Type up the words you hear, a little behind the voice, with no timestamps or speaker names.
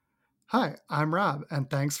Hi, I'm Rob, and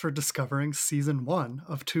thanks for discovering season 1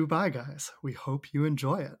 of Two Bi Guys. We hope you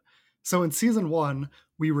enjoy it. So, in season 1,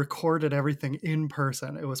 we recorded everything in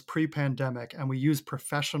person. It was pre pandemic, and we used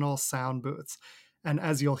professional sound booths. And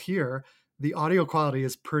as you'll hear, the audio quality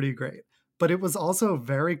is pretty great, but it was also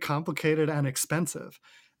very complicated and expensive.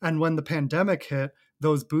 And when the pandemic hit,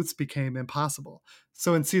 those booths became impossible.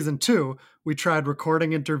 So, in season 2, we tried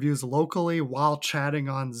recording interviews locally while chatting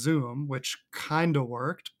on Zoom, which kind of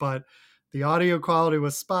worked, but the audio quality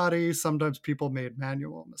was spotty. Sometimes people made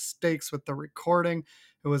manual mistakes with the recording.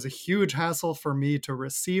 It was a huge hassle for me to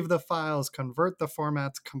receive the files, convert the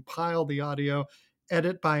formats, compile the audio,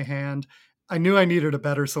 edit by hand. I knew I needed a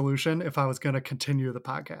better solution if I was going to continue the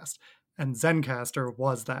podcast. And Zencastr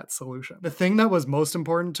was that solution. The thing that was most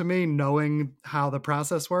important to me, knowing how the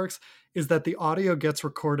process works, is that the audio gets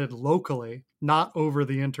recorded locally, not over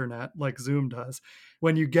the internet like Zoom does.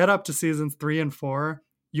 When you get up to seasons 3 and 4,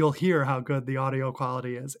 you'll hear how good the audio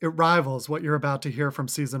quality is. It rivals what you're about to hear from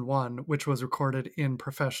season 1, which was recorded in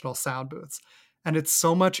professional sound booths. And it's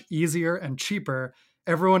so much easier and cheaper.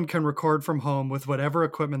 Everyone can record from home with whatever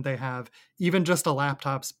equipment they have, even just a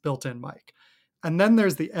laptop's built-in mic. And then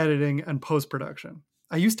there's the editing and post-production.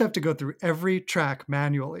 I used to have to go through every track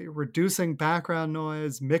manually, reducing background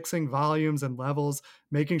noise, mixing volumes and levels,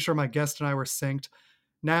 making sure my guest and I were synced.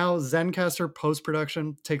 Now, Zencastr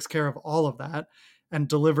post-production takes care of all of that and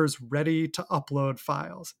delivers ready to upload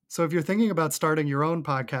files. So if you're thinking about starting your own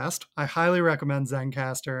podcast, I highly recommend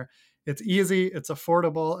Zencastr. It's easy, it's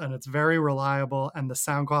affordable, and it's very reliable, and the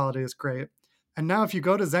sound quality is great. And now if you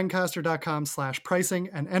go to zencastr.com/pricing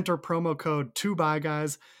and enter promo code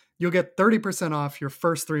 2ByGuys, you'll get 30% off your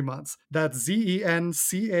first 3 months. That's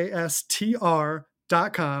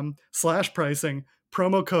zencastr.com/pricing,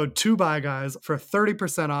 promo code 2ByGuys for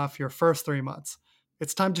 30% off your first 3 months.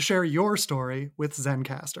 It's time to share your story with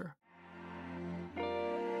Zencastr.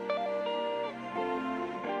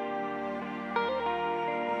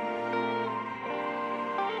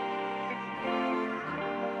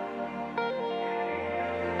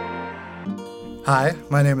 Hi,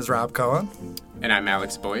 my name is Rob Cohen. And I'm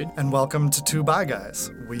Alex Boyd. And welcome to Two Bi Guys.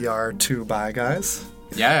 We are two bi guys.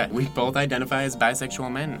 Yeah, we both identify as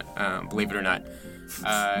bisexual men, believe it or not.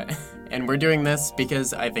 And we're doing this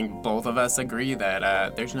because I think both of us agree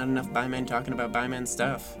that there's not enough bi men talking about bi men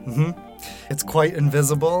stuff. Mm-hmm. It's quite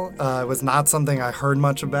invisible. It was not something I heard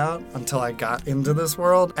much about until I got into this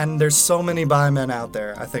world. And there's so many bi men out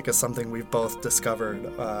there, I think is something we've both discovered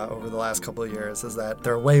over the last couple of years, is that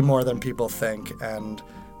there are way more than people think. And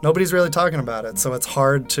nobody's really talking about it. So it's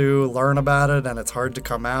hard to learn about it, and it's hard to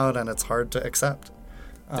come out, and it's hard to accept.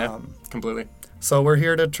 Yeah, completely. So we're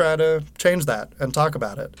here to try to change that and talk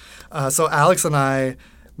about it. So Alex and I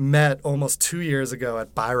met almost 2 years ago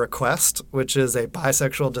at Bi Request, which is a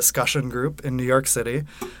bisexual discussion group in New York City.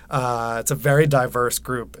 It's a very diverse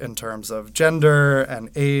group in terms of gender and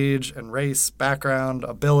age and race, background,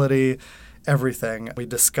 ability, everything. We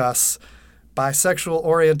discuss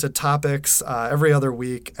bisexual-oriented topics every other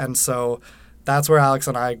week, and so that's where Alex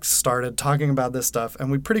and I started talking about this stuff,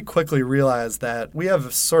 and we pretty quickly realized that we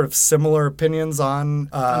have sort of similar opinions on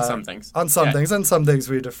some things. On some things, and some things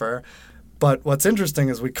we defer. But what's interesting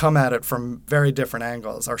is we come at it from very different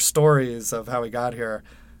angles. Our stories of how we got here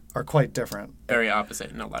are quite different. Very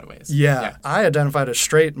opposite in a lot of ways. Yeah. I identified as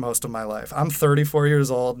straight most of my life. I'm 34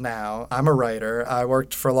 years old now. I'm a writer. I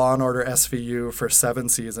worked for Law & Order SVU for 7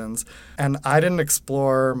 seasons. And I didn't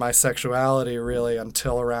explore my sexuality really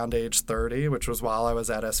until around age 30, which was while I was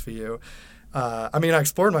at SVU. I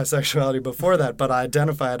explored my sexuality before that, but I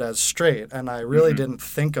identified as straight. And I really didn't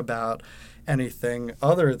think about anything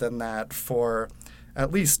other than that for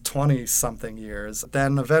at least 20-something years.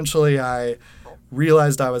 Then eventually I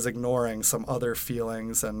realized I was ignoring some other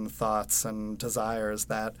feelings and thoughts and desires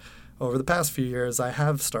that over the past few years I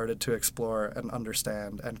have started to explore and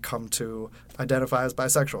understand and come to identify as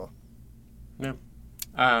bisexual. Yeah.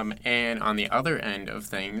 And on the other end of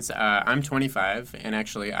things, I'm 25, and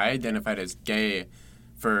actually I identified as gay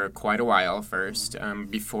for quite a while first,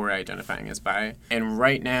 before identifying as bi. And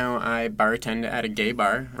right now I bartend at a gay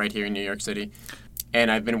bar right here in New York City. And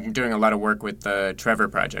I've been doing a lot of work with the Trevor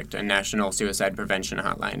Project, a national suicide prevention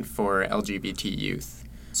hotline for LGBT youth.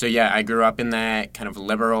 So yeah, I grew up in that kind of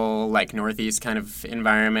liberal, like Northeast kind of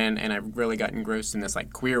environment, and I've really got engrossed in this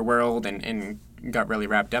like queer world and got really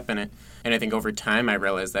wrapped up in it. And I think over time I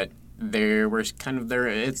realized that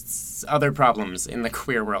it's other problems in the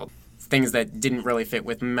queer world. Things that didn't really fit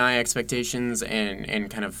with my expectations and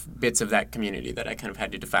kind of bits of that community that I kind of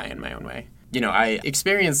had to defy in my own way. You know, I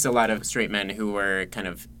experienced a lot of straight men who were kind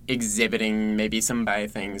of exhibiting maybe some bi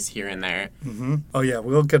things here and there. Mm-hmm. Oh yeah,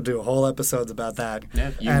 we'll could do whole episodes about that.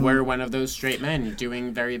 Yeah, you were one of those straight men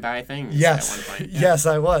doing very bi things yes, at one point. Yeah. Yes,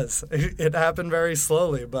 I was. It happened very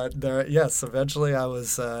slowly, but yes, eventually I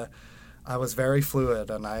was very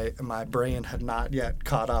fluid, and my brain had not yet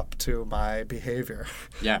caught up to my behavior.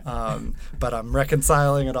 Yeah. But I'm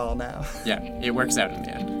reconciling it all now. Yeah, it works out in the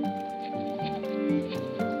end.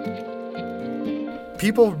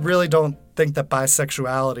 People really don't think that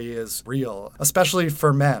bisexuality is real, especially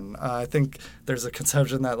for men. I think there's a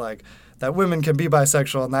conception that that women can be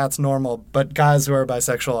bisexual and that's normal, but guys who are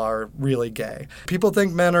bisexual are really gay. People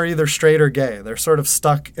think men are either straight or gay. They're sort of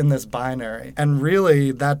stuck in this binary. And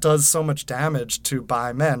really, that does so much damage to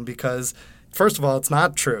bi men because, first of all, it's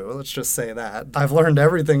not true. Let's just say that. I've learned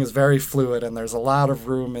everything is very fluid and there's a lot of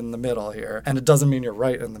room in the middle here. And it doesn't mean you're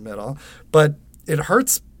right in the middle. But it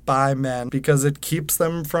hurts bi men because it keeps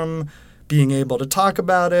them from being able to talk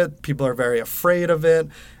about it. People are very afraid of it.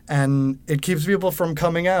 And it keeps people from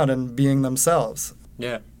coming out and being themselves.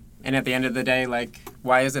 Yeah. And at the end of the day,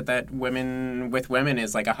 why is it that women with women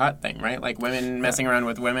is a hot thing, right? Women messing around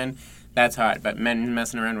with women, that's hot. But men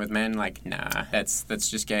messing around with men, nah, that's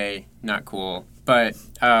just gay, not cool. But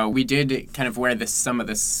we did kind of where some of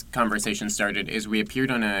this conversation started is we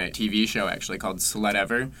appeared on a TV show actually called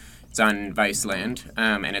Slut-Ever. It's on Viceland,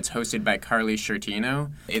 and it's hosted by Carly Sciortino.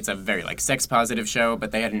 It's a very sex-positive show,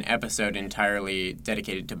 but they had an episode entirely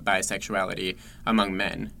dedicated to bisexuality among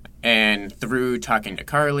men. And through talking to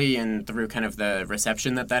Carly and through kind of the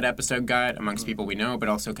reception that episode got amongst people we know, but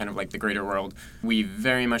also kind of the greater world, we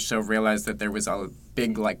very much so realized that there was a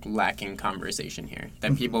big lacking conversation here.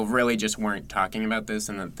 That people really just weren't talking about this,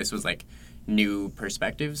 and that this was new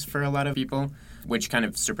perspectives for a lot of people, which kind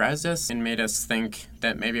of surprised us and made us think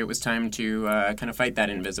that maybe it was time to kind of fight that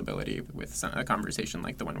invisibility with a conversation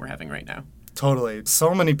like the one we're having right now. Totally.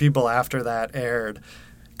 So many people after that aired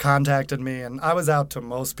contacted me, and I was out to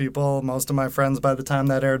most people, most of my friends by the time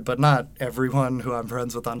that aired, but not everyone who I'm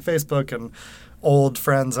friends with on Facebook and old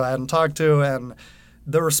friends I hadn't talked to. And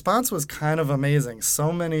the response was kind of amazing.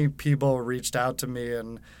 So many people reached out to me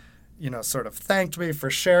and sort of thanked me for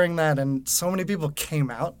sharing that. And so many people came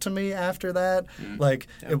out to me after that.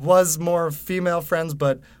 It was more female friends,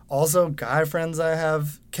 but also guy friends I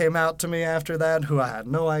have came out to me after that who I had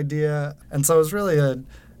no idea. And so it was really a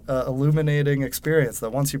illuminating experience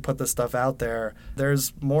that once you put this stuff out there,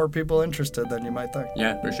 there's more people interested than you might think.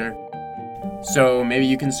 Yeah, for sure. So maybe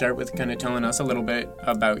you can start with kind of telling us a little bit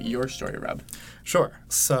about your story, Rob. Sure.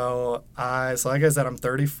 So like I said, I'm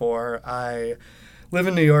 34. I live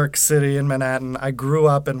in New York City in Manhattan. I grew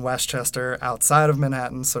up in Westchester outside of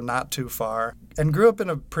Manhattan, so not too far, and grew up in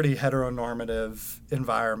a pretty heteronormative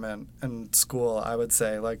environment and school, I would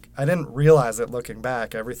say. I didn't realize it looking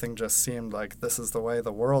back. Everything just seemed like this is the way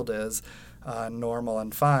the world is, normal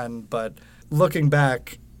and fine. But looking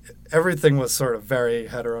back, everything was sort of very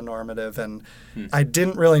heteronormative, and I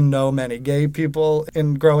didn't really know many gay people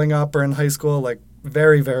in growing up or in high school,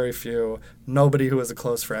 very, very few, nobody who was a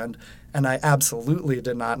close friend. And I absolutely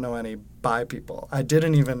did not know any bi people. I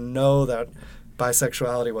didn't even know that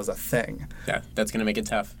bisexuality was a thing. Yeah, that's going to make it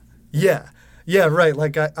tough. Yeah, right.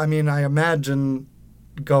 I imagine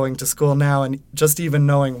going to school now and just even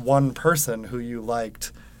knowing one person who you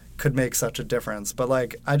liked could make such a difference. But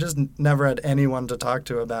I just never had anyone to talk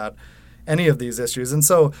to about any of these issues. And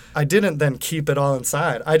so I didn't then keep it all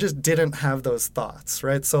inside. I just didn't have those thoughts,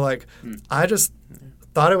 right? So I just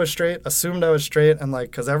thought I was straight, assumed I was straight, and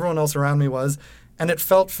because everyone else around me was, and it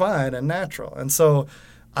felt fine and natural. And so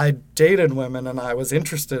I dated women and I was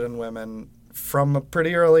interested in women from a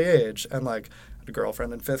pretty early age. And I had a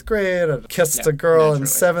girlfriend in 5th grade, I kissed a girl in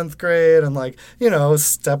 7th grade, and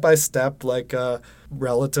step by step, a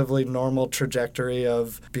relatively normal trajectory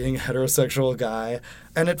of being a heterosexual guy.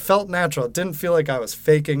 And it felt natural. It didn't feel like I was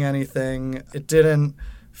faking anything. It didn't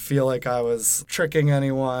feel like I was tricking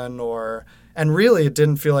anyone and really, it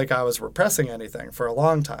didn't feel like I was repressing anything for a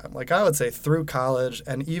long time. I would say through college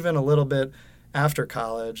and even a little bit after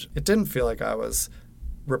college, it didn't feel like I was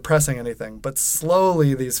repressing anything. But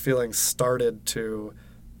slowly, these feelings started to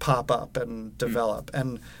pop up and develop.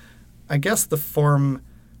 And I guess the form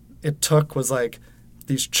it took was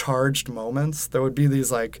these charged moments. There would be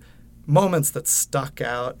these moments that stuck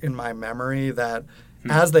out in my memory that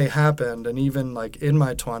as they happened, and even in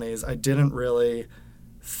my 20s, I didn't really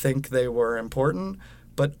think they were important,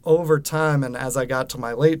 but over time and as I got to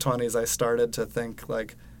my late 20s, I started to think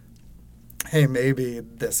hey, maybe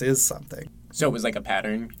this is something. So it was a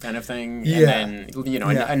pattern kind of thing, yeah. And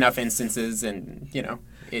then enough instances, and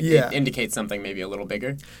it indicates something maybe a little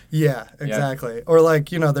bigger. Yeah, exactly. Yeah. Or like,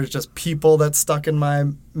 there's just people that stuck in my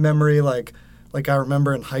memory. Like I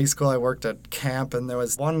remember in high school I worked at camp, and there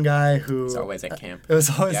was one guy who... It's always at camp. It was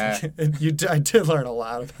always I did learn a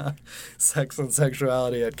lot about sex and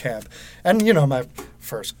sexuality at camp. And, my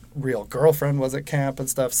first real girlfriend was at camp and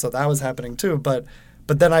stuff, so that was happening too. But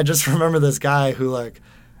then I just remember this guy who, like,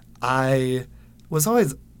 I was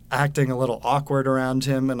always acting a little awkward around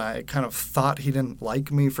him, and I kind of thought he didn't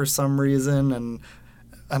like me for some reason,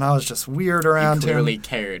 and I was just weird around him. You clearly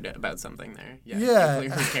cared about something there. Yeah. You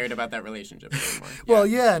clearly cared about that relationship a little more. Yeah. Well,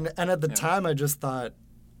 yeah, and at the time I just thought,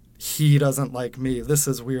 he doesn't like me. This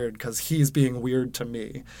is weird because he's being weird to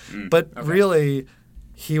me. But really,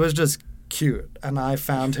 he was just cute, and I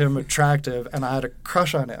found him attractive, and I had a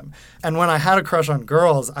crush on him. And when I had a crush on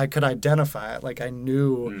girls, I could identify it. Like, I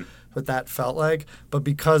knew what that felt like. But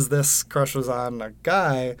because this crush was on a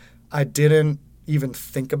guy, I didn't even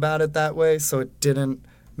think about it that way, so it didn't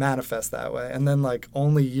manifest that way. And then, like,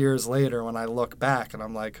 only years later when I look back and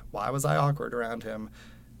I'm like, why was I awkward around him?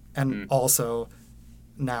 And also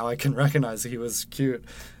now I can recognize he was cute.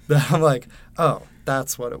 Then I'm like, oh,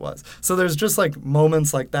 that's what it was. So there's just like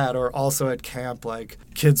moments like that. Or also at camp, like,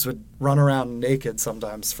 kids would run around naked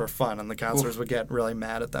sometimes for fun, and the counselors would get really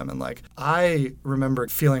mad at them. And like, I remember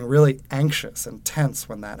feeling really anxious and tense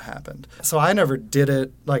when that happened. So I never did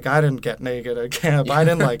it. Like, I didn't get naked at camp. I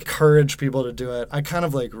didn't like encourage people to do it. I kind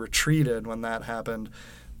of like retreated when that happened.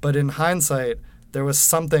 But in hindsight, there was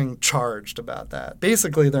something charged about that.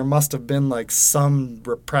 Basically, there must have been like some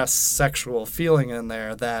repressed sexual feeling in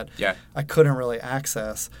there that I couldn't really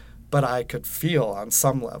access, but I could feel on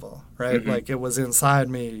some level, right? Mm-hmm. Like, it was inside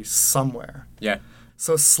me somewhere. Yeah.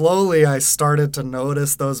 So slowly I started to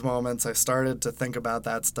notice those moments. I started to think about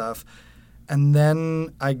that stuff. And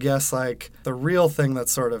then I guess like the real thing that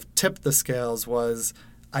sort of tipped the scales was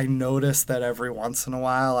I noticed that every once in a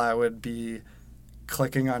while I would be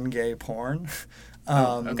clicking on gay porn.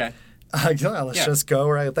 Okay. Let's just go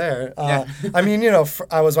right there. I mean,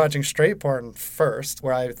 I was watching straight porn first,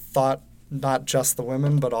 where I thought not just the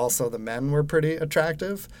women, but also the men were pretty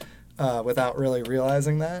attractive, without really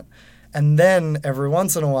realizing that. And then every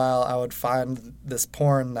once in a while, I would find this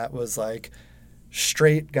porn that was like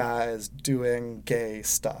straight guys doing gay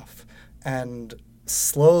stuff. And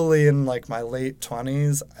slowly in like my late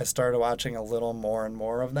 20s, I started watching a little more and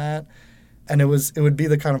more of that. And it would be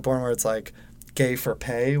the kind of porn where it's like gay for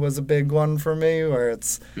pay was a big one for me, where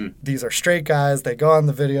it's these are straight guys, they go on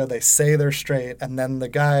the video, they say they're straight, and then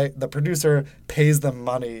the producer pays them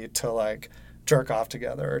money to like jerk off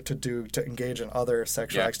together or to engage in other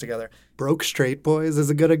sexual acts together. Broke Straight Boys is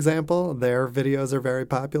a good example. Their videos are very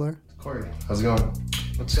popular. Corey, how's it going?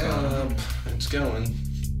 What's up? It's going.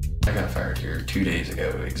 I got fired here 2 days ago,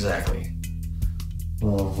 exactly.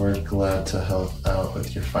 Well, we're glad to help out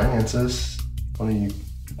with your finances. Why don't you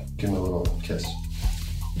give me a little kiss?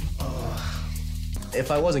 If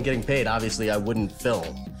I wasn't getting paid, obviously I wouldn't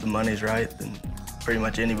film. If the money's right, then pretty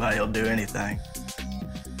much anybody will do anything.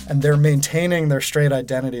 And they're maintaining their straight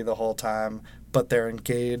identity the whole time, but they're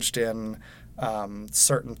engaged in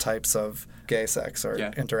certain types of gay sex or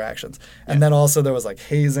interactions. And then also there was like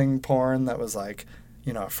hazing porn that was like,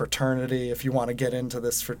 a fraternity. If you want to get into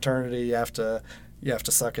this fraternity, you have to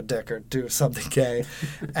suck a dick or do something gay.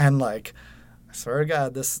 And like, I swear to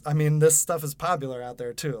God, this stuff is popular out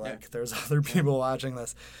there too. Like, there's other people watching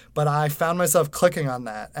this. But I found myself clicking on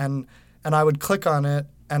that. And I would click on it,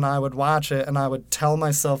 and I would watch it, and I would tell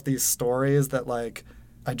myself these stories that, like,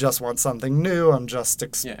 I just want something new. I'm just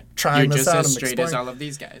trying this out. You're just as straight as all of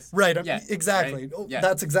these guys. Right. Yeah. Exactly. Right? Yeah.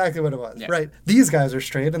 That's exactly what it was. Yeah. Right. These guys are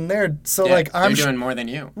straight, and they're I'm doing more than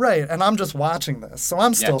you. Right. And I'm just watching this, so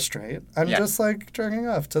I'm still straight. I'm just like jerking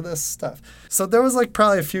off to this stuff. So there was like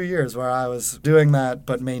probably a few years where I was doing that,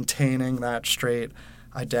 but maintaining that straight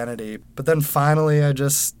identity. But then finally, I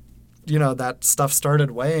just, that stuff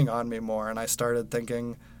started weighing on me more, and I started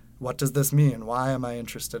thinking, what does this mean? Why am I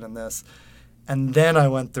interested in this? And then I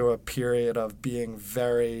went through a period of being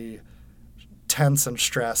very tense and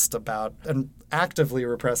stressed about and actively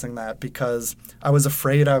repressing that because I was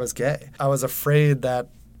afraid I was gay. I was afraid that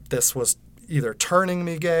this was either turning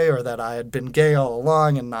me gay or that I had been gay all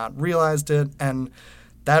along and not realized it. And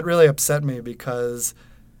that really upset me because,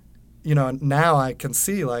 now I can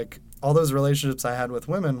see like all those relationships I had with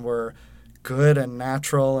women were good and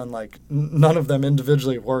natural, and like none of them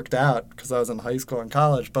individually worked out because I was in high school and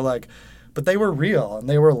college, but they were real, and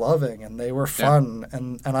they were loving, and they were fun,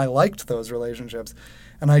 and I liked those relationships.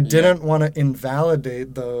 And I didn't want to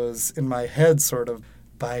invalidate those in my head sort of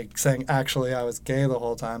by saying, actually, I was gay the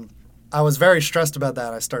whole time. I was very stressed about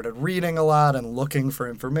that. I started reading a lot and looking for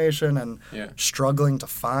information and struggling to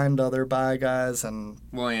find other bi guys. And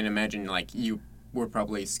well, and imagine like you were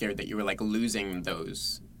probably scared that you were like losing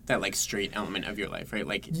that like straight element of your life, right?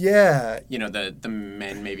 Like you know, the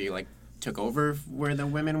men maybe like took over where the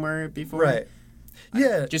women were before, right?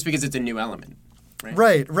 Yeah, just because it's a new element.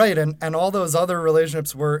 Right. And all those other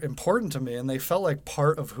relationships were important to me, and they felt like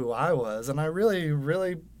part of who I was, and I really,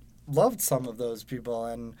 really loved some of those people.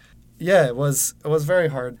 And yeah, it was very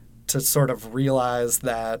hard to sort of realize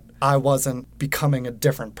that I wasn't becoming a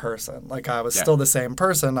different person. Like I was still the same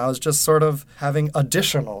person. I was just sort of having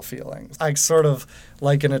additional feelings. I sort of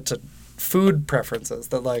liken it to food preferences,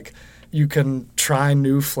 that like you can try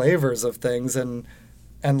new flavors of things and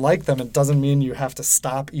like them. It doesn't mean you have to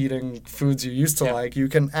stop eating foods you used to like. You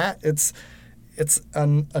can it's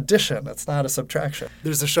an addition. It's not a subtraction.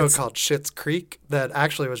 There's a show called Schitt's Creek that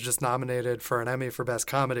actually was just nominated for an Emmy for Best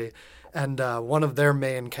Comedy. And one of their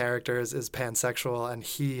main characters is pansexual, and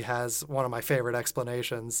he has one of my favorite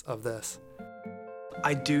explanations of this.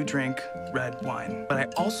 I do drink red wine, but I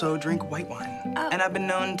also drink white wine. And I've been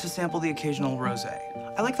known to sample the occasional rosé.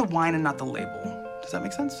 I like the wine and not the label. Does that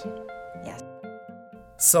make sense? Yes.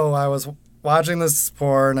 So I was watching this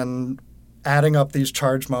porn and adding up these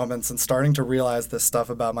charge moments and starting to realize this stuff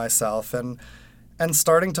about myself and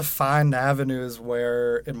starting to find avenues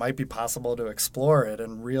where it might be possible to explore it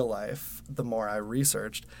in real life the more I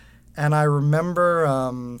researched. And I remember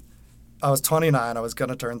I was 29, I was going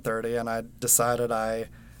to turn 30, and I decided I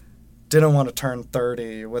didn't want to turn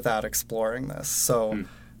 30 without exploring this. So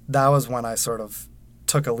that was when I sort of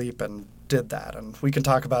took a leap and did that, and we can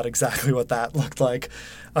talk about exactly what that looked like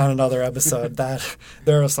on another episode. That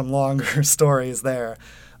there are some longer stories there,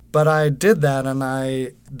 but I did that, and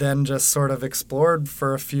I then just sort of explored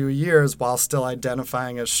for a few years while still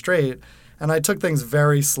identifying as straight, and I took things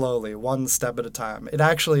very slowly, one step at a time. It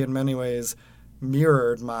actually in many ways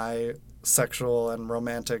mirrored my sexual and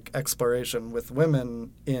romantic exploration with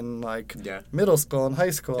women in like middle school and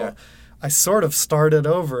high school. I sort of started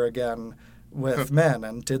over again with men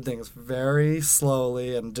and did things very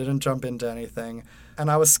slowly and didn't jump into anything.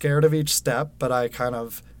 And I was scared of each step, but I kind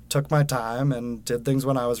of took my time and did things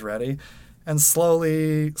when I was ready and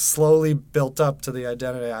slowly built up to the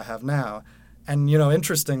identity I have now. And, you know,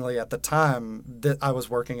 interestingly, at the time that I was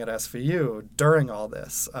working at SVU during all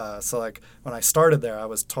this. So, like, when I started there, I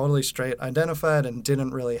was totally straight identified and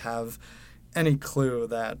didn't really have any clue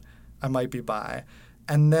that I might be bi.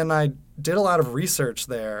 And then I did a lot of research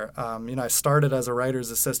there. You know, I started as a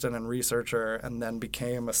writer's assistant and researcher and then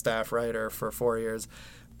became a staff writer for 4 years.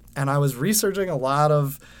 And I was researching a lot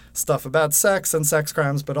of stuff about sex and sex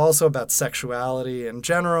crimes, but also about sexuality in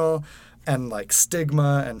general and like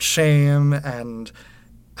stigma and shame and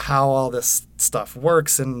how all this stuff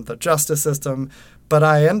works in the justice system. But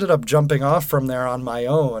I ended up jumping off from there on my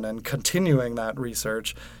own and continuing that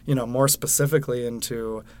research, you know, more specifically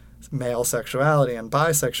into male sexuality and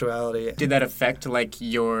bisexuality. Did that affect like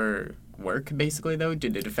your work basically though?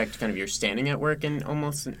 Did it affect kind of your standing at work and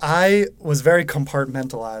almost? I was very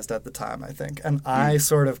compartmentalized at the time, I think. And I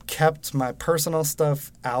sort of kept my personal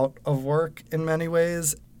stuff out of work in many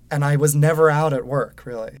ways. And I was never out at work,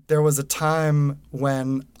 really. There was a time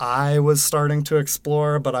when I was starting to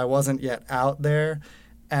explore, but I wasn't yet out there.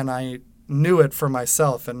 And I knew it for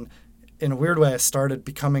myself. And in a weird way, I started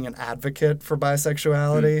becoming an advocate for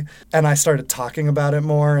bisexuality. And I started talking about it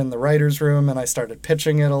more in the writer's room. And I started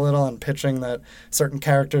pitching it a little and pitching that certain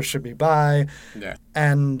characters should be bi. Yeah.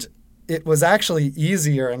 And it was actually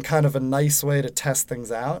easier and kind of a nice way to test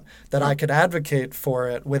things out that I could advocate for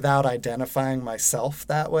it without identifying myself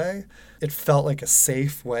that way. It felt like a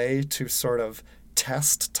safe way to sort of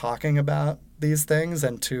test talking about these things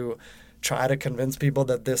and to try to convince people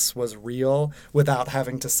that this was real without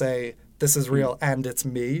having to say, this is real and it's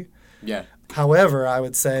me. Yeah. However, I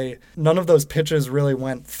would say none of those pitches really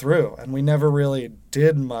went through, and we never really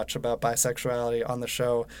did much about bisexuality on the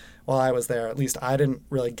show while I was there. At least I didn't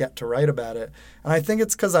really get to write about it. And I think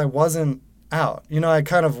it's because I wasn't out. You know, I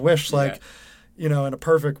kind of wish, like, you know, in a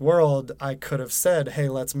perfect world, I could have said, hey,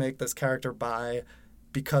 let's make this character bi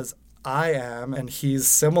because I am, and he's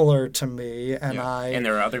similar to me, and and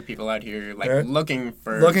there are other people out here like looking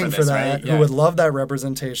for this, that, right? who would love that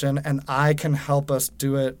representation, and I can help us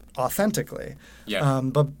do it authentically. Yeah.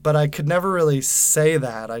 But I could never really say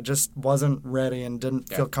that. I just wasn't ready and didn't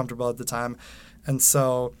feel comfortable at the time, and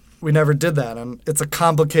so we never did that. And it's a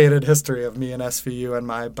complicated history of me and SVU and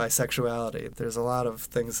my bisexuality. There's a lot of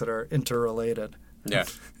things that are interrelated. Yeah.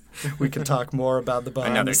 We could talk more about the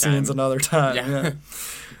behind the scenes another time. Yeah.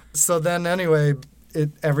 So then anyway,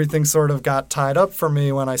 everything sort of got tied up for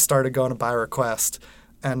me when I started going to Bi Request,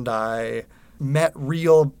 and I met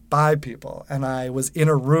real bi people, and I was in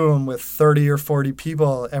a room with 30 or 40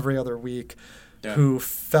 people every other week who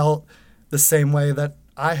felt the same way that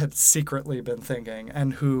I had secretly been thinking,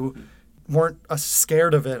 and who weren't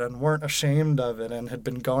scared of it and weren't ashamed of it and had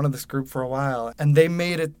been going to this group for a while. And they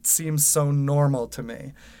made it seem so normal to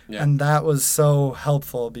me. Yeah. And that was so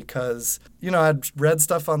helpful because, I'd read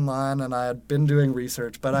stuff online and I had been doing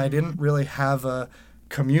research, but I didn't really have a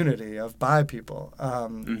community of bi people.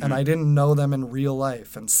 And I didn't know them in real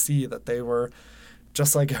life and see that they were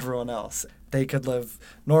just like everyone else. They could live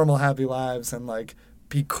normal, happy lives and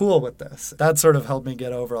be cool with this. That sort of helped me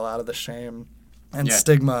get over a lot of the shame and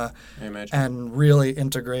stigma and really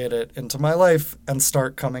integrate it into my life and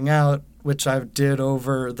start coming out, which I did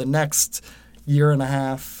over the next year and a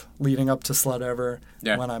half leading up to Slutever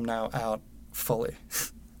when I'm now out fully.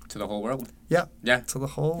 To the whole world? Yeah. Yeah. To the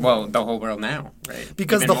whole world. Well, the whole world now, right?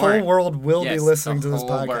 Because Even the more. whole world will be listening to this the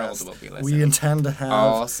whole podcast. world will be listening. We intend to have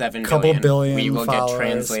all 7 couple billion We will followers. get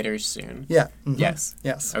translators soon. Yeah. Mm-hmm. Yes.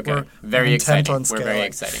 Yes. Okay. We're very intent exciting. on We're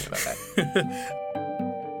very scaling. excited about that.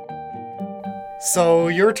 So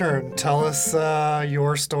your turn. Tell us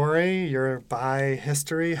your story, your bi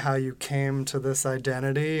history, how you came to this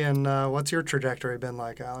identity, and what's your trajectory been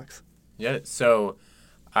like, Alex? Yeah, so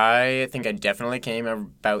I think I definitely came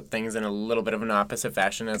about things in a little bit of an opposite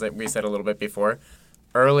fashion, as we said a little bit before.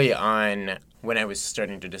 Early on, when I was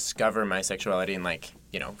starting to discover my sexuality and,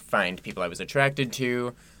 find people I was attracted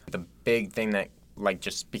to, the big thing that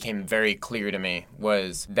just became very clear to me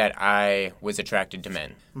was that I was attracted to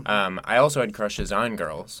men. I also had crushes on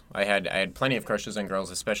girls. I had plenty of crushes on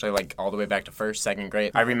girls, especially all the way back to first, second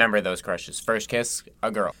grade. I remember those crushes. First kiss,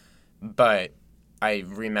 a girl. But I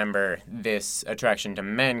remember this attraction to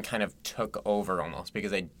men kind of took over almost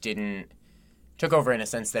because took over in a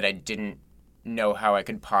sense that I didn't know how I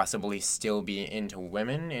could possibly still be into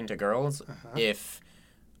women, into girls, if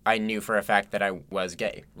I knew for a fact that I was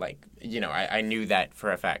gay. I knew that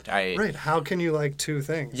for a fact. Right. How can you like two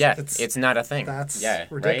things? Yeah, it's not a thing. That's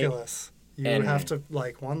ridiculous. Right? You have to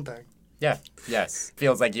like one thing. Yeah, yes.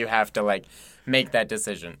 Feels like you have to, make that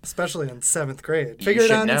decision. Especially in 7th grade. Figure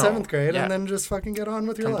it out in 7th grade and then just fucking get on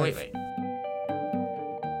with your life. Completely.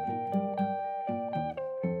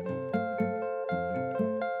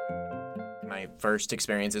 My first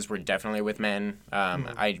experiences were definitely with men.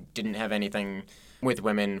 I didn't have anything with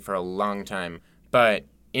women for a long time. But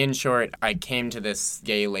in short, I came to this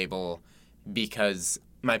gay label because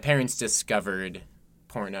my parents discovered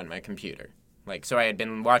porn on my computer. So I had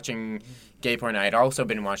been watching gay porn. I had also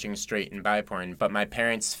been watching straight and bi porn, but my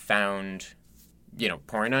parents found,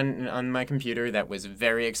 porn on my computer that was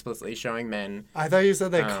very explicitly showing men. I thought you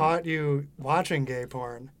said they caught you watching gay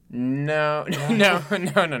porn. No.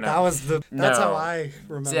 That's how I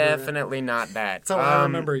remember Definitely not that. That's how I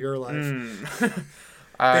remember your life.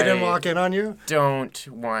 They didn't walk in on you? Don't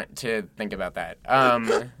want to think about that.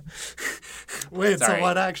 Wait, sorry. so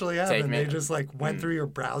what actually happened? me- They just went through your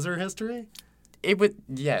browser history? It would,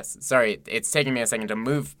 yes. Sorry, it's taking me a second to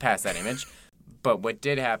move past that image. But what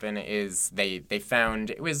did happen is they found,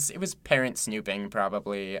 it was parent snooping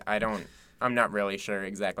probably. I'm not really sure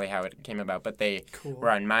exactly how it came about, but they were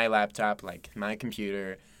on my laptop, my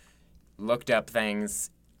computer, looked up things.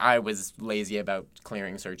 I was lazy about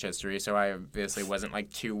clearing search history, so I obviously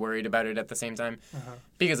wasn't too worried about it at the same time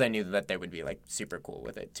because I knew that they would be super cool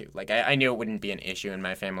with it too. I knew it wouldn't be an issue in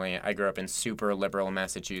my family. I grew up in super liberal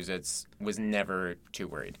Massachusetts, was never too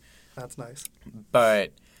worried. That's nice.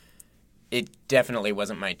 But it definitely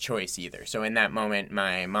wasn't my choice either. So in that moment,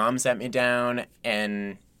 my mom sat me down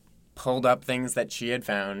and pulled up things that she had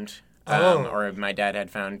found, or my dad had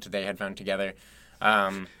found, they had found together.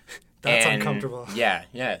 That's uncomfortable. Yeah,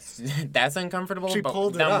 yes. That's uncomfortable, She but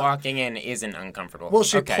pulled it them up. walking in isn't uncomfortable. Well,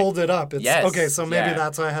 she Okay. pulled it up. Yes, Okay, so maybe yeah.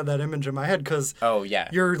 that's why I had that image in my head, because Oh, yeah.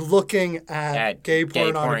 you're looking at gay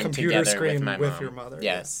porn on a computer together screen my with mom. your mother.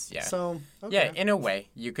 Yes, yeah. So, okay. Yeah, in a way.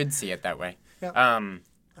 You could see it that way. Yeah.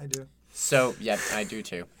 I do. So, yeah, I do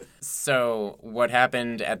too. So, what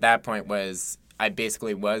happened at that point was I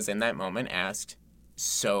basically was, in that moment, asked,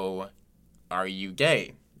 so, are you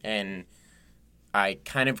gay? And I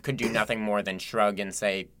kind of could do nothing more than shrug and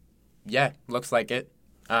say, yeah, looks like it.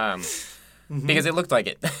 Because it looked like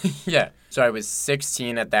it. Yeah. So I was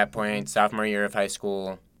 16 at that point, sophomore year of high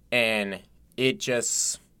school, and it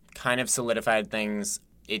just kind of solidified things.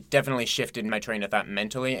 It definitely shifted my train of thought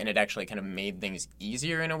mentally, and it actually kind of made things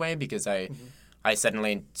easier in a way because I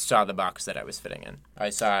suddenly saw the box that I was fitting in. I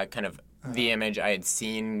saw kind of the image. I had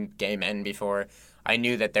seen gay men before. I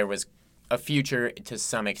knew that there was a future to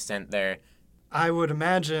some extent there. I would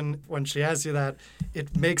imagine when she asks you that,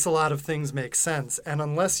 it makes a lot of things make sense. And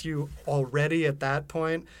unless you already at that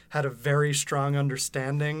point had a very strong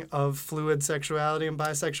understanding of fluid sexuality and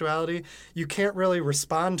bisexuality, you can't really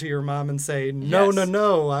respond to your mom and say, no, Yes.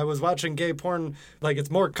 no, I was watching gay porn. Like, it's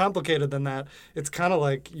more complicated than that. It's kind of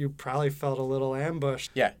like you probably felt a little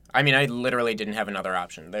ambushed. Yeah. I mean, I literally didn't have another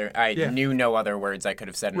option. I knew no other words I could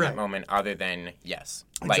have said in Right. that moment other than yes.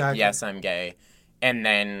 Like, Exactly. yes, I'm gay. And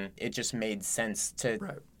then it just made sense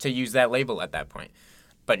Right. to use that label at that point.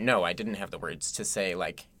 But no, I didn't have the words to say,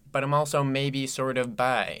 like, but I'm also maybe sort of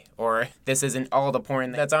bi. Or this isn't all the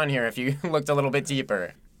porn that's on here if you looked a little bit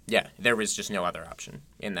deeper. Yeah, there was just no other option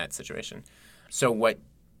in that situation. So what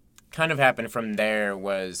kind of happened from there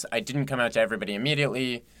was I didn't come out to everybody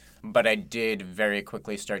immediately, but I did very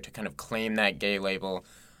quickly start to kind of claim that gay label.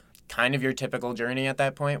 Kind of your typical journey at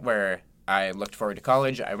that point where I looked forward to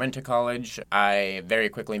college. I went to college. I very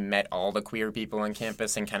quickly met all the queer people on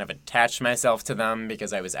campus and kind of attached myself to them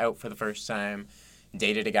because I was out for the first time.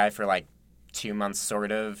 Dated a guy for like 2 months,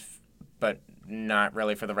 sort of, but not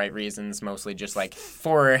really for the right reasons. Mostly just like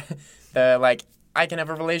for the like, I can have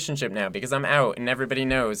a relationship now because I'm out and everybody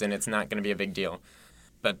knows and it's not going to be a big deal.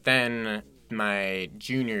 But then my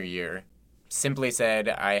junior year simply said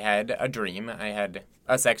I had a dream. I had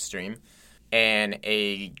a sex dream. And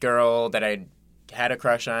a girl that I had a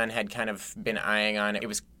crush on had kind of been eyeing on. It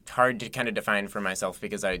was hard to kind of define for myself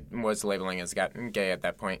because I was labeling as gay at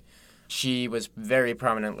that point. She was very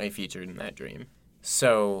prominently featured in that dream.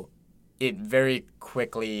 So it very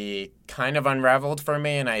quickly kind of unraveled for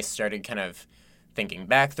me, and I started kind of thinking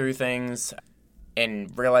back through things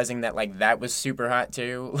and realizing that, like, that was super hot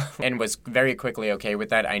too and was very quickly okay with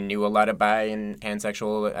that. I knew a lot of bi and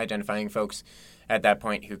pansexual identifying folks at that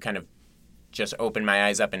point who kind of just opened my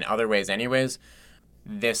eyes up in other ways anyways.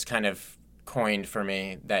 This kind of coined for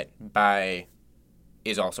me that bi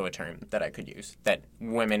is also a term that I could use, that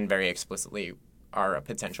women very explicitly are a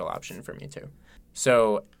potential option for me too.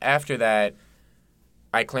 So after that,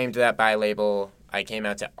 I claimed that bi label. I came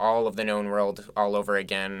out to all of the known world all over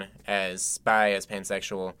again as bi, as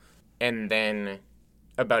pansexual. And then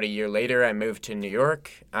about a year later, I moved to New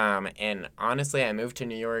York. And honestly, I moved to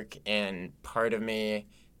New York and part of me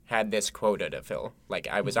had this quota to fill. Like,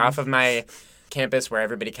 I was off of my campus where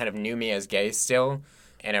everybody kind of knew me as gay still,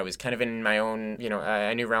 and I was kind of in my own,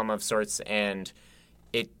 a new realm of sorts, and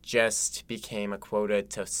it just became a quota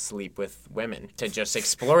to sleep with women, to just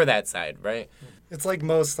explore that side, right? It's like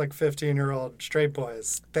most 15-year-old straight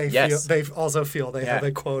boys. They Yes. they also feel they have Yeah.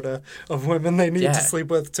 a quota of women they need Yeah. to sleep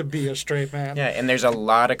with to be a straight man. Yeah, and there's a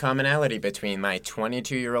lot of commonality between my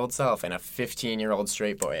 22-year-old self and a 15-year-old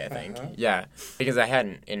straight boy, I think. Yeah, because I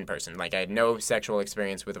hadn't in person. Like, I had no sexual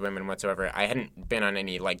experience with women whatsoever. I hadn't been on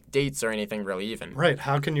any, dates or anything really even. Right.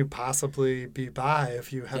 How can you possibly be bi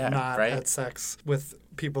if you have Yeah, not right? had sex with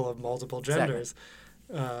people of multiple genders?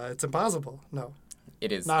 It's impossible. No.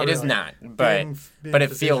 It is. Not It is really. not, but Being but it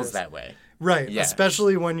facetious. feels that way. Right. Yeah.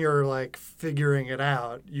 Especially when you're figuring it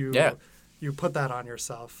out. Yeah. You put that on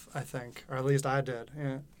yourself, I think. Or at least I did.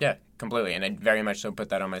 Yeah. Yeah, completely. And I very much so put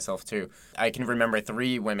that on myself, too. I can remember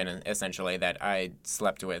 3 women, essentially, that I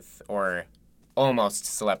slept with or almost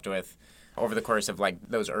slept with over the course of,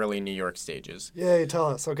 those early New York stages. Yay, tell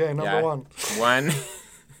us. Okay, number Yeah. one.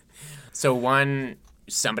 One,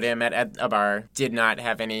 somebody I met at a bar, did not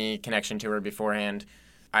have any connection to her beforehand.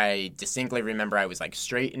 I distinctly remember I was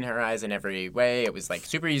straight in her eyes in every way. It was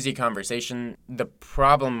super easy conversation. The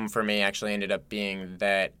problem for me actually ended up being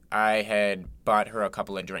that I had bought her a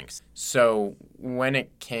couple of drinks. So when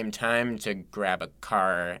it came time to grab a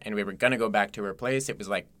car and we were going to go back to her place, it was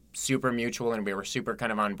super mutual and we were super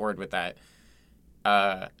kind of on board with that.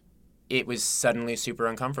 It was suddenly super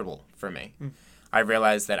uncomfortable for me. I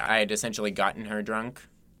realized that I had essentially gotten her drunk.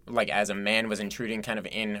 As a man was intruding kind of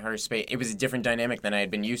in her space. It was a different dynamic than I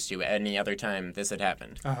had been used to any other time this had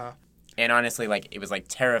happened. Uh-huh. And honestly, it was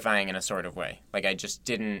terrifying in a sort of way. I just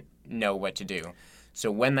didn't know what to do.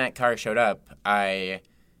 So when that car showed up, I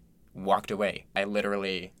walked away. I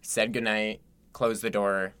literally said goodnight, closed the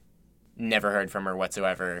door, never heard from her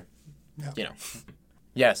whatsoever. Yeah.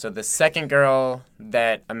 Yeah, so the second girl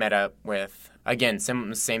that I met up with, again,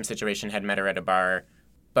 same situation, had met her at a bar,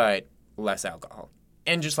 but less alcohol.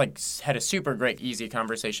 And just had a super great, easy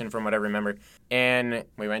conversation from what I remember. And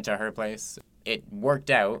we went to her place. It worked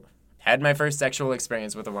out. Had my first sexual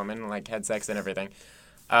experience with a woman, had sex and everything.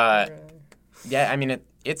 Yeah, I mean,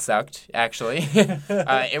 it sucked, actually.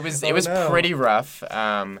 It was no. pretty rough.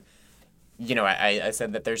 I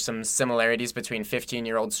said that there's some similarities between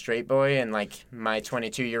 15-year-old straight boy and my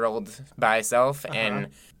 22-year-old bi self, and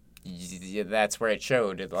that's where it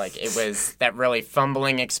showed. Like, it was that really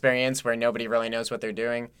fumbling experience where nobody really knows what they're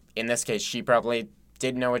doing. In this case, she probably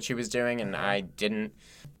did know what she was doing, and I didn't.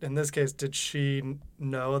 In this case, did she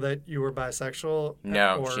know that you were bisexual?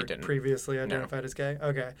 No, or she didn't. Previously identified as gay?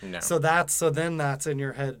 Okay. No. So then that's in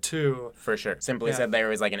your head too. For sure. Simply Yeah. said, there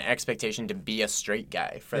was like an expectation to be a straight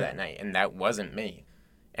guy for Yeah. that night, and that wasn't me.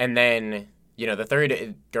 And then, the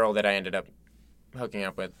third girl that I ended up hooking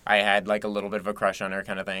up with, I had like a little bit of a crush on her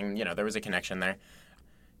kind of thing. There was a connection there.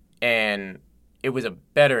 And it was a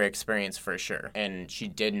better experience for sure. And she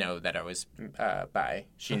did know that I was bi.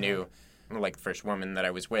 She knew, like, the first woman that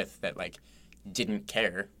I was with that, like, didn't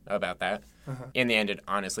care about that. In the end, it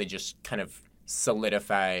honestly just kind of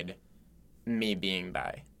solidified me being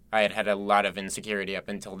bi. I had had a lot of insecurity up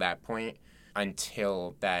until that point,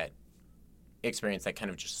 until that experience that kind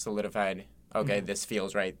of just solidified, okay, this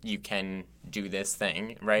feels right. You can do this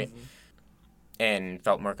thing, right? And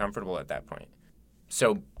felt more comfortable at that point.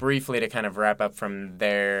 So briefly, to kind of wrap up from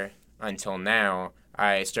there until now,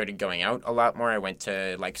 I started going out a lot more. I went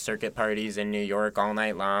to like circuit parties in New York all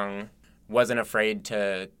night long. Wasn't afraid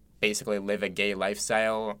to basically live a gay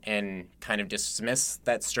lifestyle and kind of dismiss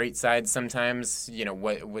that straight side sometimes.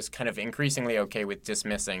 What was kind of increasingly okay with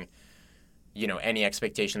dismissing, any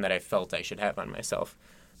expectation that I felt I should have on myself.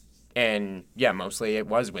 And yeah, mostly it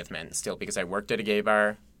was with men still, because I worked at a gay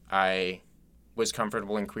bar. I was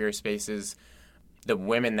comfortable in queer spaces. The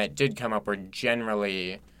women that did come up were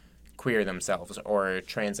generally queer themselves or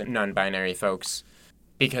trans and non-binary folks,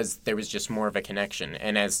 because there was just more of a connection.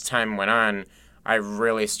 And as time went on, I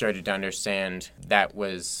really started to understand that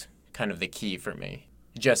was kind of the key for me,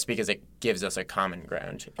 just because it gives us a common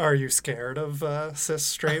ground. Are you scared of cis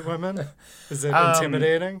straight women? Is it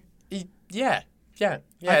intimidating? Yeah.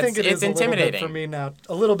 I think it's a little intimidating bit for me now.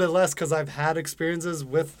 A little bit less, because I've had experiences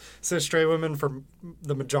with cis straight women for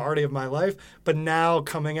the majority of my life. But now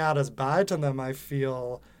coming out as bi to them, I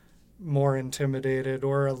feel more intimidated,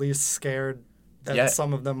 or at least scared that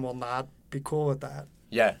some of them will not be cool with that.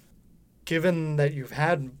 Yeah. Given that you've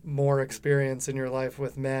had more experience in your life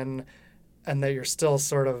with men, and that you're still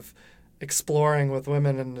sort of exploring with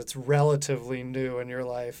women, and it's relatively new in your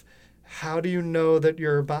life, how do you know that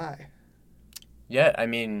you're bi? Yeah, I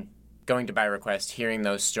mean, going to Bi Request, hearing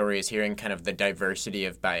those stories, hearing kind of the diversity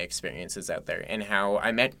of bi experiences out there, and how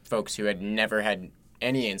I met folks who had never had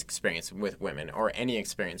any experience with women or any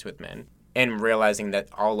experience with men, and realizing that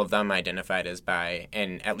all of them identified as bi,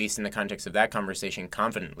 and at least in the context of that conversation,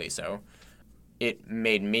 confidently so, it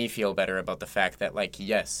made me feel better about the fact that, like,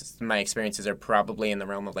 yes, my experiences are probably in the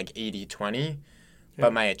realm of like 80-20,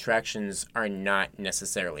 but my attractions are not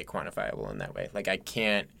necessarily quantifiable in that way. Like, I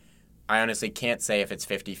honestly can't say if it's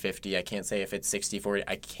 50-50. I can't say if it's 60-40.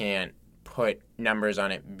 I can't put numbers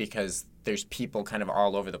on it, because there's people kind of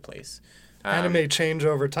all over the place. And it may change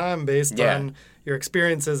over time based on your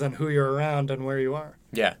experiences and who you're around and where you are.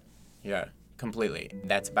 Yeah, completely.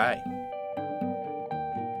 That's bi.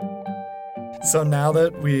 So now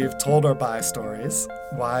that we've told our bi stories,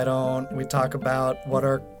 why don't we talk about what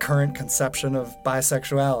our current conception of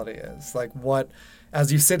bisexuality is? Like,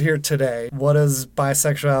 as you sit here today, what does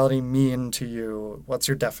bisexuality mean to you? What's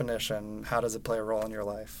your definition? How does it play a role in your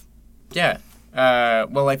life? Yeah.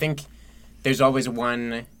 Well, I think there's always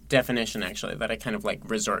one definition, actually, that I kind of like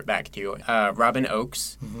resort back to. Robin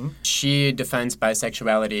Oakes, she defines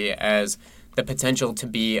bisexuality as the potential to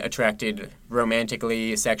be attracted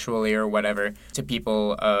romantically, sexually, or whatever to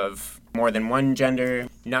people of more than one gender,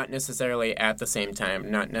 not necessarily at the same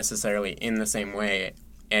time, not necessarily in the same way,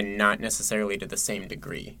 and not necessarily to the same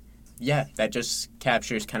degree. Yeah, that just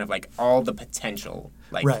captures kind of like all the potential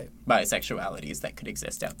like bisexualities that could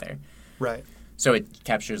exist out there. Right. So it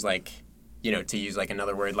captures like, to use like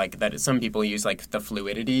another word, like that some people use like the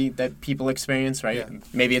fluidity that people experience, right? Yeah.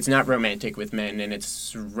 Maybe it's not romantic with men and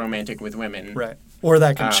it's romantic with women. Right. Or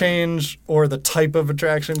that can change, or the type of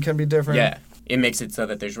attraction can be different. Yeah. It makes it so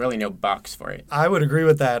that there's really no box for it. I would agree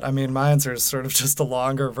with that. I mean, my answer is sort of just a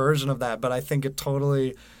longer version of that, but I think it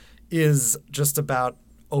totally is just about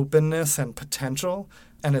openness and potential.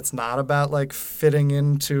 And it's not about like fitting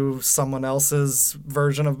into someone else's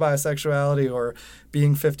version of bisexuality or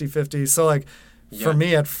being 50-50. So like for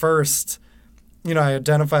me at first, I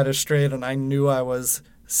identified as straight, and I knew I was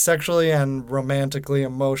sexually and romantically,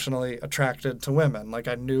 emotionally attracted to women. Like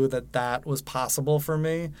I knew that was possible for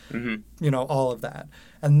me, all of that.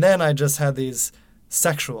 And then I just had these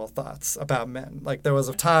sexual thoughts about men. Like there was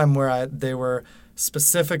a time where they were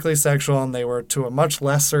specifically sexual, and they were to a much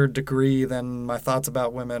lesser degree than my thoughts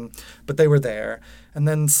about women, but they were there. And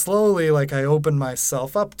then slowly, like I opened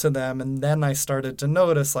myself up to them, and then I started to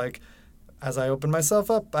notice like as I opened myself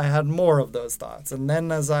up, I had more of those thoughts. And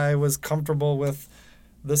then as I was comfortable with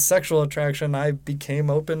the sexual attraction, I became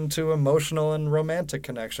open to emotional and romantic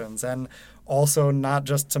connections, and also not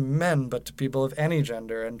just to men, but to people of any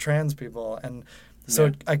gender and trans people. And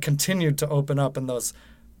so I continued to open up, and those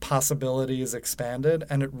possibilities expanded.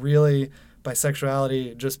 And it really,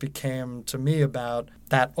 bisexuality just became to me about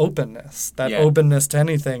that openness to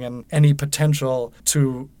anything and any potential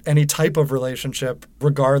to any type of relationship,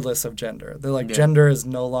 regardless of gender. Gender is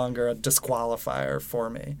no longer a disqualifier for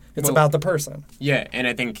me. It's about the person. Yeah, and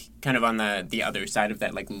I think kind of on the other side of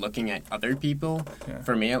that, like looking at other people,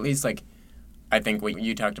 for me at least, like I think what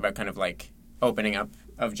you talked about, kind of like opening up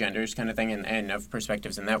of genders kind of thing and of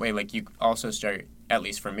perspectives in that way, like you also start, at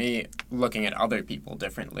least for me, looking at other people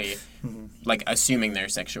differently, like assuming their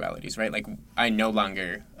sexualities, right? Like I no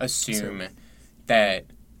longer assume that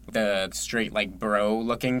the straight, like bro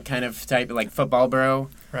looking kind of type, like football bro,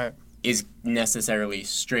 is necessarily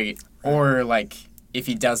straight, or like if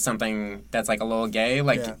he does something that's like a little gay,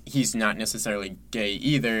 like he's not necessarily gay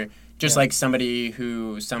either, just like somebody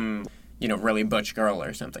who really butch girl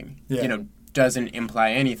or something, doesn't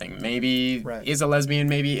imply anything. Maybe is a lesbian,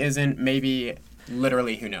 maybe isn't, maybe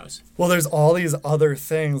literally who knows. Well, there's all these other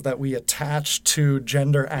things that we attach to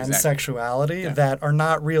gender and sexuality that are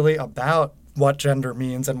not really about what gender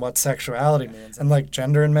means and what sexuality means. And like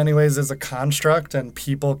gender in many ways is a construct, and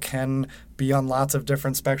people can be on lots of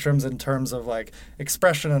different spectrums in terms of like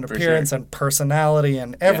expression and appearance and personality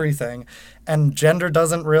and everything. And gender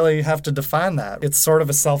doesn't really have to define that. It's sort of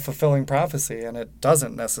a self-fulfilling prophecy, and it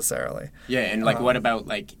doesn't necessarily. Yeah, and like what about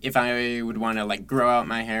like if I would want to like grow out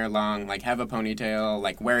my hair long, like have a ponytail,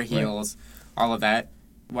 like wear heels, all of that,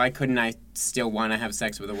 why couldn't I still want to have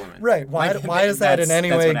sex with a woman? Right. Why is that in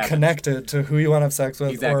any way connected to who you want to have sex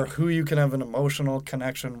with or who you can have an emotional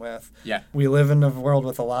connection with? Yeah. We live in a world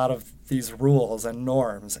with a lot of these rules and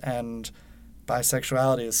norms, and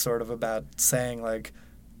bisexuality is sort of about saying like,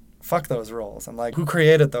 fuck those rules, and like who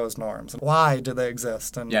created those norms and why do they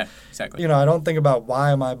exist? And exactly. I don't think about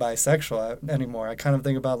why am I bisexual anymore. I kind of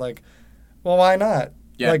think about like, well, why not?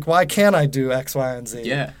 Like, why can't I do X, Y, and Z?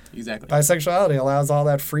 Yeah, exactly. Bisexuality allows all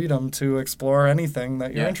that freedom to explore anything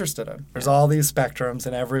that you're interested in. There's all these spectrums,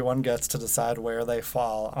 and everyone gets to decide where they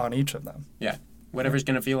fall on each of them. Yeah. Whatever's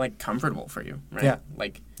going to feel, like, comfortable for you, right? Yeah.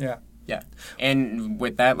 Like, yeah. And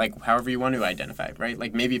with that, like, however you want to identify, right?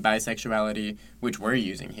 Like, maybe bisexuality, which we're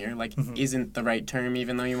using here, like, isn't the right term,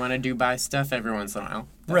 even though you want to do bi stuff every once in a while.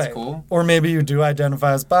 That's cool. Or maybe you do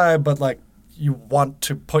identify as bi, but, like, you want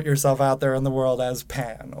to put yourself out there in the world as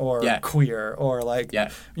pan or queer or like,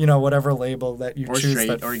 whatever label that you choose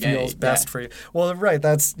that feels best for you. Well,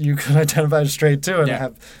 that's, you can identify as straight too and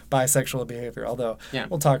have bisexual behavior, although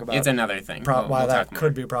we'll talk about it's another thing. Why that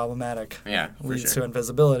could be problematic. Yeah, leads to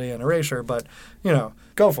invisibility and erasure, but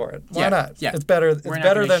go for it. Why not? Yeah. It's better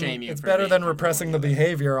than repressing the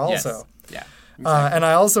behavior also. Yes. Yeah. And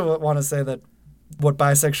I also want to say that what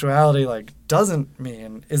bisexuality like doesn't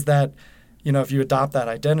mean is that if you adopt that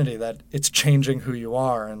identity, that it's changing who you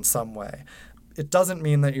are in some way. It doesn't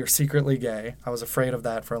mean that you're secretly gay. I was afraid of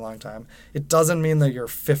that for a long time. It doesn't mean that you're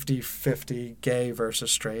 50-50 gay versus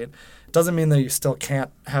straight. It doesn't mean that you still can't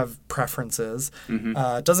have preferences.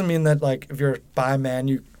 It doesn't mean that, like, if you're a bi man,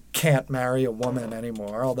 you can't marry a woman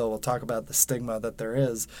anymore, although we'll talk about the stigma that there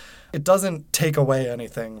is. It doesn't take away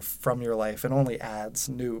anything from your life. It only adds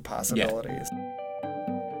new possibilities.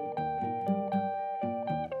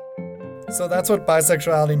 So that's what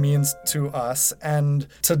bisexuality means to us. And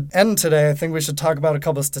to end today, I think we should talk about a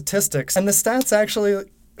couple of statistics. And the stats actually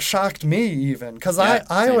shocked me even, because I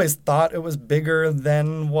always thought it was bigger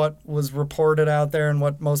than what was reported out there and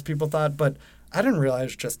what most people thought, but I didn't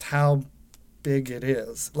realize just how big it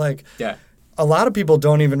is. Like, a lot of people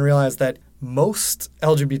don't even realize that most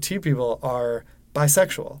LGBT people are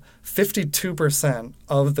bisexual. 52%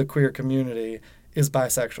 of the queer community is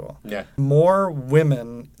bisexual. Yeah. More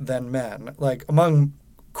women than men. Like, among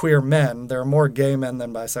queer men, there are more gay men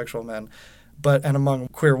than bisexual men. And among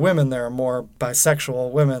queer women, there are more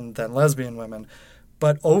bisexual women than lesbian women.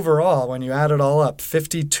 But overall, when you add it all up,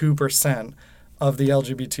 52% of the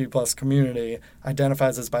LGBT plus community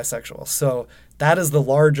identifies as bisexual. So that is the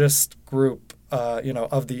largest group,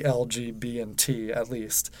 of the LGBT, at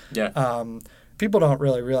least. Yeah. people don't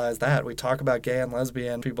really realize that. We talk about gay and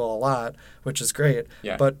lesbian people a lot, which is great.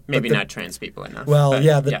 Yeah, but maybe not trans people enough. Well, but,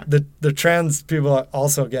 yeah, the trans people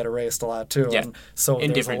also get erased a lot too. Yeah. And so In there's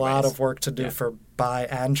a different lot ways. of work to do for bi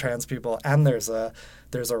and trans people, and there's a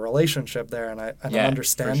relationship there and an Yeah, for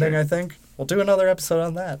understanding, sure. I think. We'll do another episode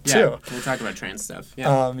on that yeah, too. we'll talk about trans stuff.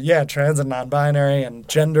 Yeah, Trans and non-binary and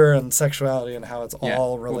gender and sexuality and how it's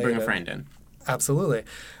all related. We'll bring a friend in. Absolutely.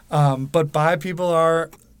 But bi people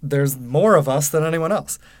there's more of us than anyone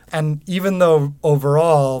else. And even though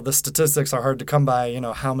overall the statistics are hard to come by,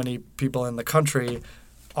 how many people in the country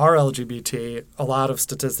are LGBT, a lot of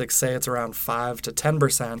statistics say it's around 5 to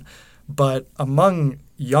 10%, but among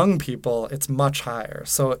young people, it's much higher.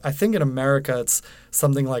 So I think in America, it's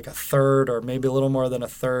something like a third or maybe a little more than a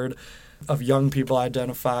third of young people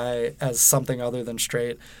identify as something other than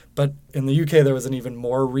straight. But in the UK, there was an even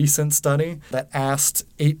more recent study that asked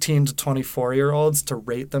 18 to 24-year-olds to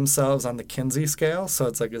rate themselves on the Kinsey scale. So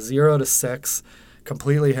it's like a 0 to 6,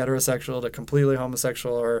 completely heterosexual to completely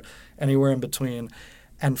homosexual or anywhere in between.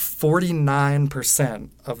 And 49%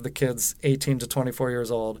 of the kids 18 to 24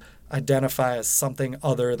 years old identify as something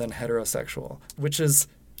other than heterosexual, which is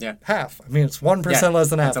half. I mean, it's 1% less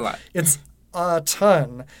than half. That's a lot. It's a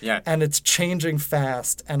ton. Yeah. And it's changing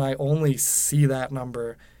fast, and I only see that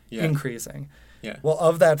number increasing. Yeah. Well,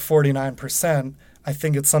 of that 49%, I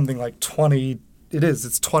think it's something like 22%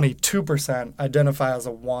 identify as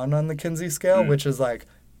a 1 on the Kinsey scale, which is like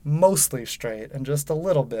mostly straight and just a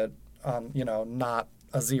little bit on, not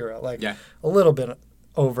a 0, like a little bit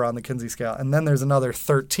over on the Kinsey scale. And then there's another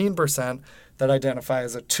 13% that identify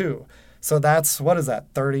as a 2. So that's, what is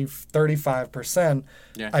that, 35%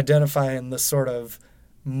 identify in the sort of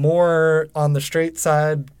more on the straight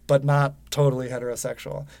side, but not totally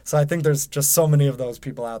heterosexual. So I think there's just so many of those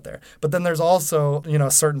people out there. But then there's also,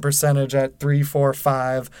 a certain percentage at 3, 4,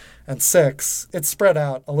 5, and 6. It's spread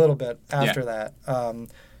out a little bit after that.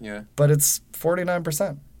 But it's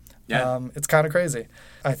 49%. Yeah. It's kind of crazy.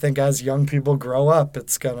 I think as young people grow up,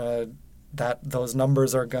 those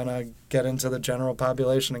numbers are going to get into the general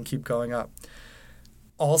population and keep going up.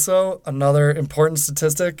 Also, another important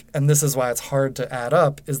statistic, and this is why it's hard to add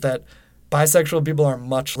up, is that bisexual people are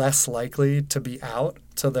much less likely to be out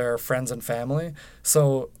to their friends and family.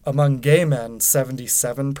 So among gay men,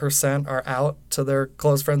 77% are out to their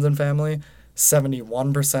close friends and family.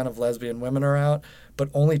 71% of lesbian women are out, but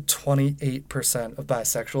only 28% of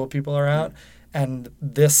bisexual people are out. And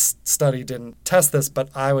this study didn't test this,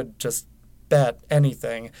 but I would just bet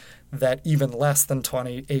anything that even less than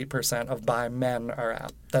 28% of bi men are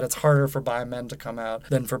out. That it's harder for bi men to come out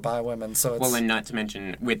than for bi women. So it's, and not to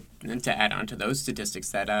mention, to add on to those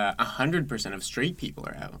statistics, that 100% of straight people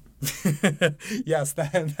are out. Yes,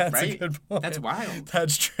 that's right? a good point. That's wild.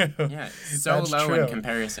 That's true. Yeah, so That's low true. in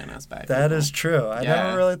comparison as bi That people. is true. I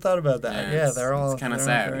never really thought about that. Yeah, they're all kind of they're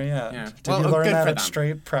sad. all very out. Did Well, you learn good that for at them.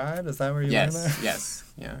 Straight Pride? Is that where you learned that? Yes,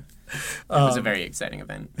 yeah. It was a very exciting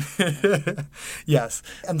event. Yes.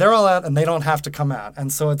 And they're all out and they don't have to come out.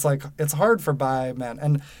 And so it's like, it's hard for bi men.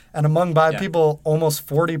 And among bi people, almost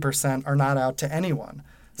 40% are not out to anyone.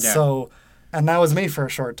 Yeah. So, and that was me for a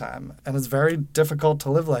short time. And it's very difficult to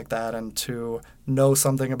live like that and to know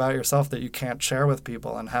something about yourself that you can't share with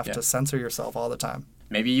people and have to censor yourself all the time.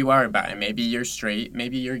 Maybe you are bi, maybe you're straight,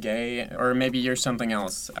 maybe you're gay, or maybe you're something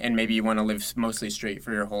else. And maybe you want to live mostly straight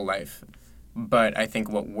for your whole life. But I think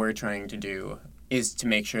what we're trying to do is to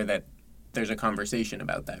make sure that there's a conversation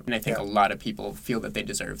about that. And I think a lot of people feel that they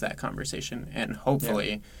deserve that conversation. And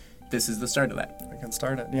hopefully this is the start of that. We can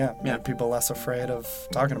start it, Make people less afraid of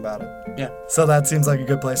talking about it. Yeah. So that seems like a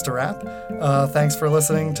good place to wrap. Thanks for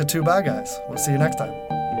listening to Two Bi Guys. We'll see you next time.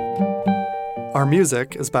 Our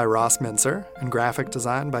music is by Ross Mincer and graphic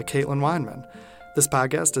design by Caitlin Weinman. This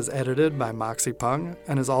podcast is edited by Moxie Pung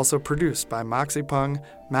and is also produced by Moxie Pung,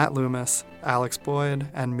 Matt Loomis, Alex Boyd,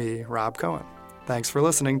 and me, Rob Cohen. Thanks for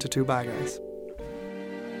listening to Two Bi Guys.